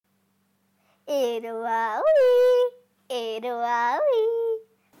Eruawi, Eruawi.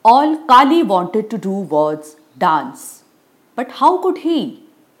 All Kali wanted to do was dance. But how could he?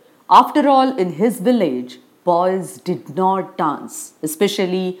 After all, in his village, boys did not dance,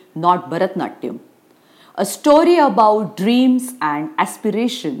 especially not Bharatnatyam. A story about dreams and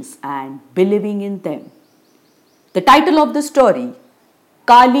aspirations and believing in them. The title of the story,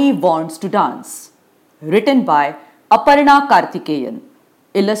 Kali Wants to Dance, written by Aparna Karthikeyan,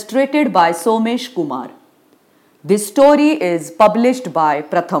 illustrated by Somesh Kumar. This story is published by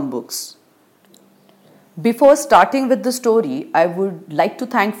Pratham Books. Before starting with the story, I would like to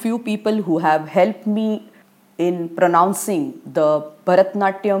thank few people who have helped me in pronouncing the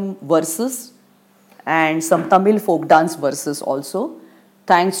Bharatnatyam verses and some Tamil folk dance verses also.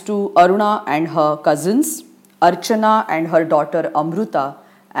 Thanks to Aruna and her cousins, Archana and her daughter Amruta,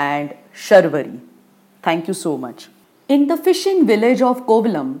 and Sharvari. Thank you so much. In the fishing village of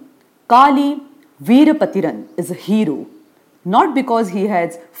Kovalam, Kali Veerapatiran is a hero, not because he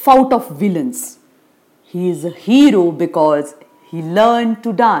has fought of villains. He is a hero because he learned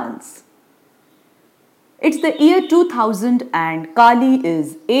to dance. It's the year 2000 and Kali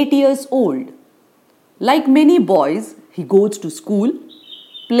is 8 years old. Like many boys, he goes to school,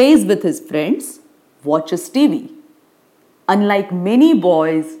 plays with his friends, watches TV. Unlike many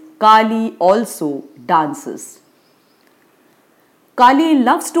boys, Kali also dances. Kali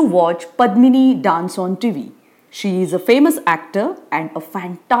loves to watch Padmini dance on TV. She is a famous actor and a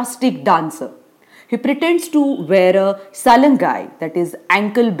fantastic dancer. He pretends to wear a salangai, that is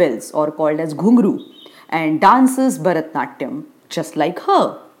ankle bells or called as ghungru, and dances Bharatnatyam just like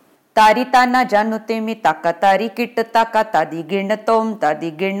her. Taritana janutemi takatari kittataka tadi girnatom.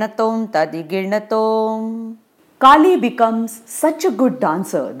 Kali becomes such a good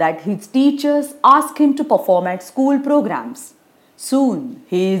dancer that his teachers ask him to perform at school programs. Soon,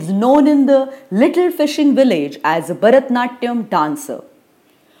 he is known in the little fishing village as a Bharatnatyam dancer.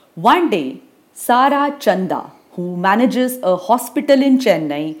 One day, Sara Chanda, who manages a hospital in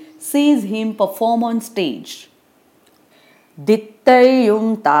Chennai, sees him perform on stage.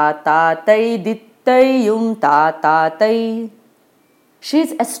 Dittayum ta tai. She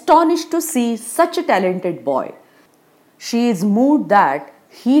is astonished to see such a talented boy. She is moved that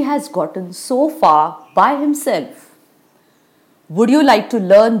he has gotten so far by himself. Would you like to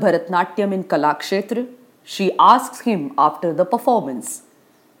learn Bharatnatyam in Kalakshetra? She asks him after the performance.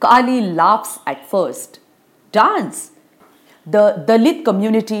 Kali laughs at first. Dance? The Dalit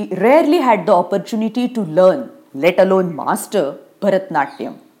community rarely had the opportunity to learn, let alone master,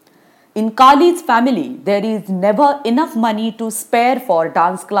 Bharatnatyam. In Kali's family, there is never enough money to spare for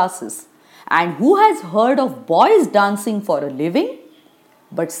dance classes. And who has heard of boys dancing for a living?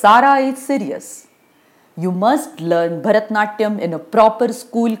 But Sara is serious. You must learn Bharatnatyam in a proper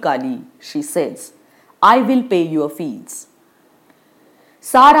school, Kali, she says. I will pay your fees.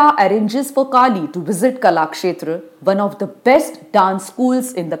 Sara arranges for Kali to visit Kalakshetra, one of the best dance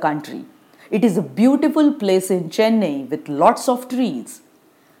schools in the country. It is a beautiful place in Chennai with lots of trees.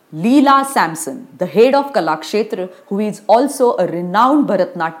 Leela Samson, the head of Kalakshetra, who is also a renowned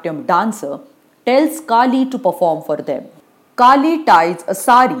Bharatnatyam dancer, tells Kali to perform for them. Kali ties a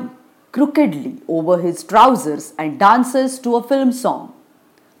sari crookedly over his trousers and dances to a film song.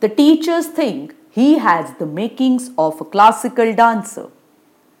 The teachers think he has the makings of a classical dancer.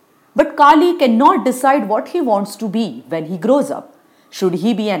 But Kali cannot decide what he wants to be when he grows up. Should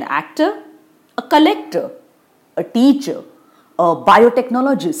he be an actor, a collector, a teacher, a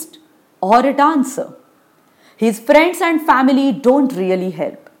biotechnologist, or a dancer? His friends and family don't really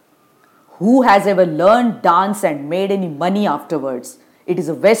help. Who has ever learned dance and made any money afterwards? It is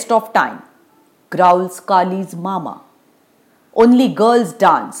a waste of time, growls Kali's mama. Only girls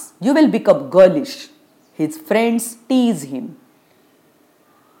dance. You will become girlish. His friends tease him.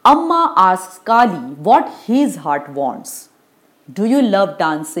 Amma asks Kali what his heart wants. Do you love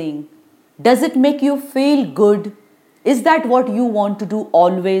dancing? Does it make you feel good? Is that what you want to do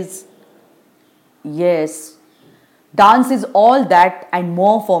always? Yes. Dance is all that and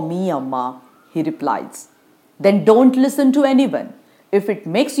more for me, Amma, he replies. Then don't listen to anyone. If it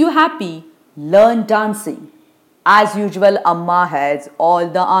makes you happy, learn dancing. As usual, Amma has all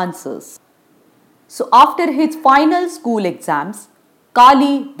the answers. So after his final school exams,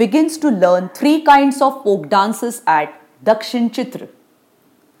 Kali begins to learn 3 kinds of folk dances at Dakshin Chitra.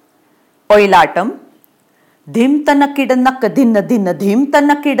 Oilatam, Dhim Tanakidanak Dhinna Dhinna Dhim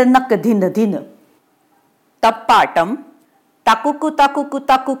Tanakidanak Dhinna Dhinna. Tappatam, Takuku Takuku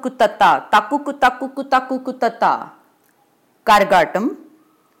Takuku Tata Takuku Takuku Takuku Tata. Kargatam,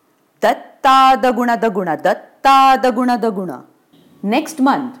 Datta Daguna Daguna Datta Daguna Daguna. Next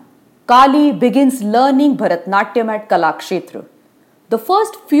month, Kali begins learning Bharatnatyam at Kalakshetra. The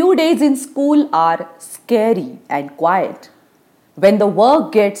first few days in school are scary and quiet. When the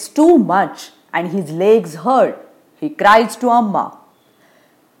work gets too much and his legs hurt, he cries to Amma.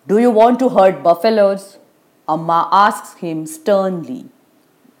 Do you want to hurt buffaloes? Amma asks him sternly.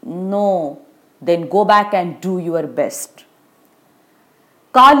 No, then go back and do your best.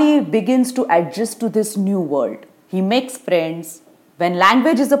 Kali begins to adjust to this new world. He makes friends. When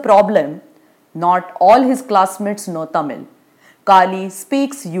language is a problem, not all his classmates know Tamil. Kali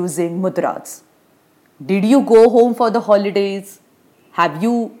speaks using mudras. Did you go home for the holidays? Have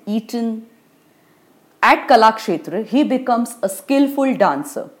you eaten? At Kalakshetra, he becomes a skillful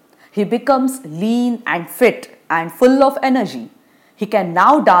dancer. He becomes lean and fit and full of energy. He can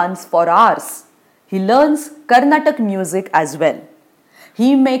now dance for hours. He learns Carnatic music as well.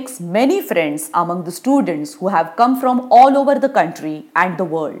 He makes many friends among the students who have come from all over the country and the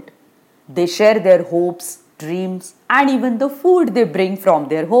world. They share their hopes, dreams, and even the food they bring from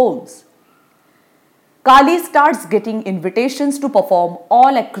their homes. Kali starts getting invitations to perform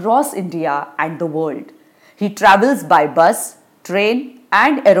all across India and the world. He travels by bus, train,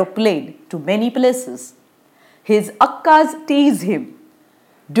 and aeroplane to many places. His akkas tease him.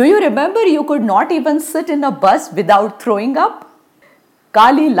 Do you remember you could not even sit in a bus without throwing up?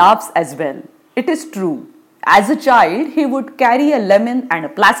 Kali laughs as well. It is true. As a child, he would carry a lemon and a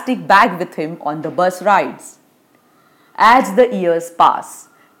plastic bag with him on the bus rides. As the years pass,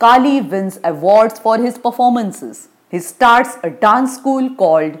 Kali wins awards for his performances. He starts a dance school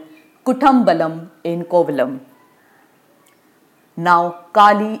called Kutambalam in Kovalam. Now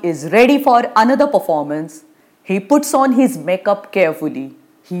Kali is ready for another performance. He puts on his makeup carefully.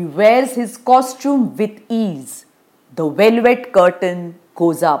 He wears his costume with ease. The velvet curtain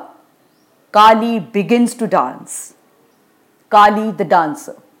goes up. Kali begins to dance. Kali the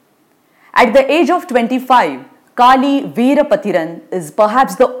dancer. At the age of 25, Kali Veerapathiran is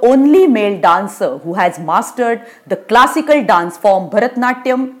perhaps the only male dancer who has mastered the classical dance form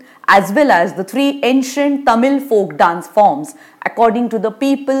Bharatnatyam as well as the three ancient Tamil folk dance forms according to the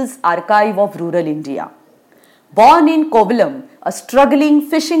People's Archive of Rural India. Born in Kovalam, a struggling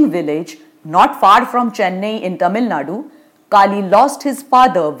fishing village not far from Chennai in Tamil Nadu, Kali lost his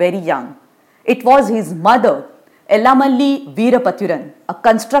father very young. It was his mother, Elamalli Veerapathiran, a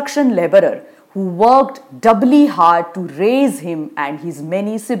construction labourer who worked doubly hard to raise him and his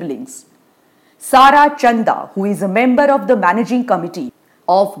many siblings. Sara Chanda, who is a member of the managing committee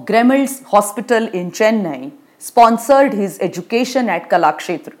of Gremil's Hospital in Chennai, sponsored his education at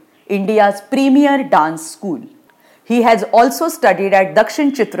Kalakshetra, India's premier dance school. He has also studied at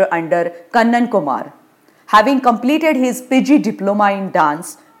Dakshin Chitra under Kannan Kumar. Having completed his PG diploma in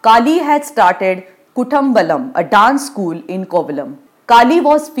dance, Kali had started Kutambalam, a dance school in Kovalam. Kali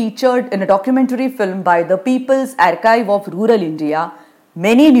was featured in a documentary film by the People's Archive of Rural India.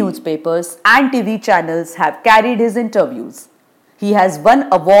 Many newspapers and TV channels have carried his interviews. He has won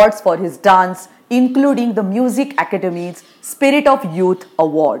awards for his dance, including the Music Academy's Spirit of Youth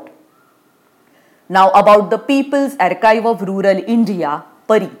Award. Now about the People's Archive of Rural India,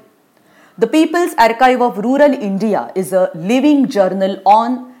 Pari. The People's Archive of Rural India is a living journal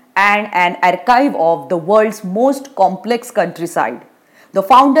on and an archive of the world's most complex countryside. The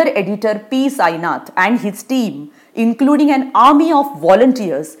founder editor P. Sainath and his team, including an army of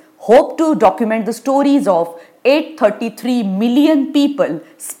volunteers, hope to document the stories of 833 million people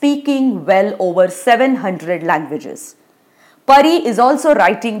speaking well over 700 languages. Pari is also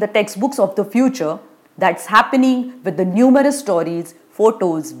writing the textbooks of the future that's happening with the numerous stories,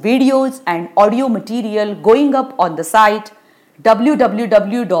 photos, videos and audio material going up on the site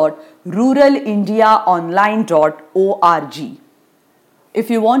www.ruralindiaonline.org. If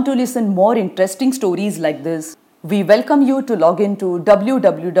you want to listen more interesting stories like this, we welcome you to log in to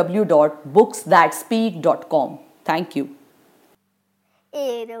www.booksthatspeak.com. Thank you.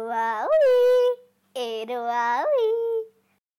 Eruawi, Eruawi.